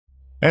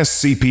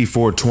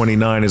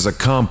SCP-429 is a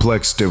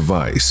complex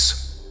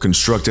device,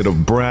 constructed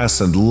of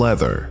brass and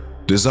leather,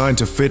 designed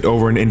to fit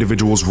over an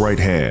individual's right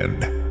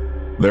hand.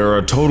 There are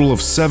a total of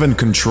 7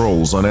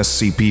 controls on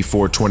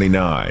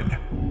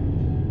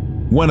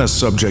SCP-429. When a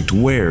subject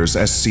wears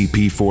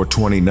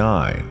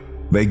SCP-429,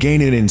 they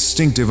gain an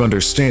instinctive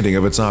understanding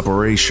of its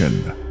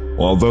operation,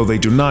 although they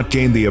do not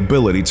gain the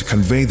ability to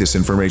convey this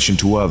information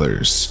to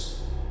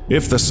others.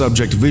 If the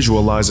subject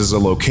visualizes a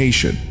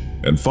location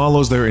and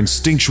follows their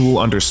instinctual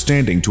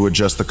understanding to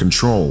adjust the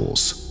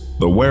controls,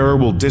 the wearer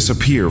will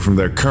disappear from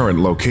their current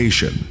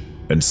location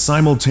and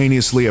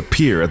simultaneously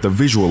appear at the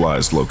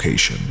visualized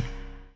location.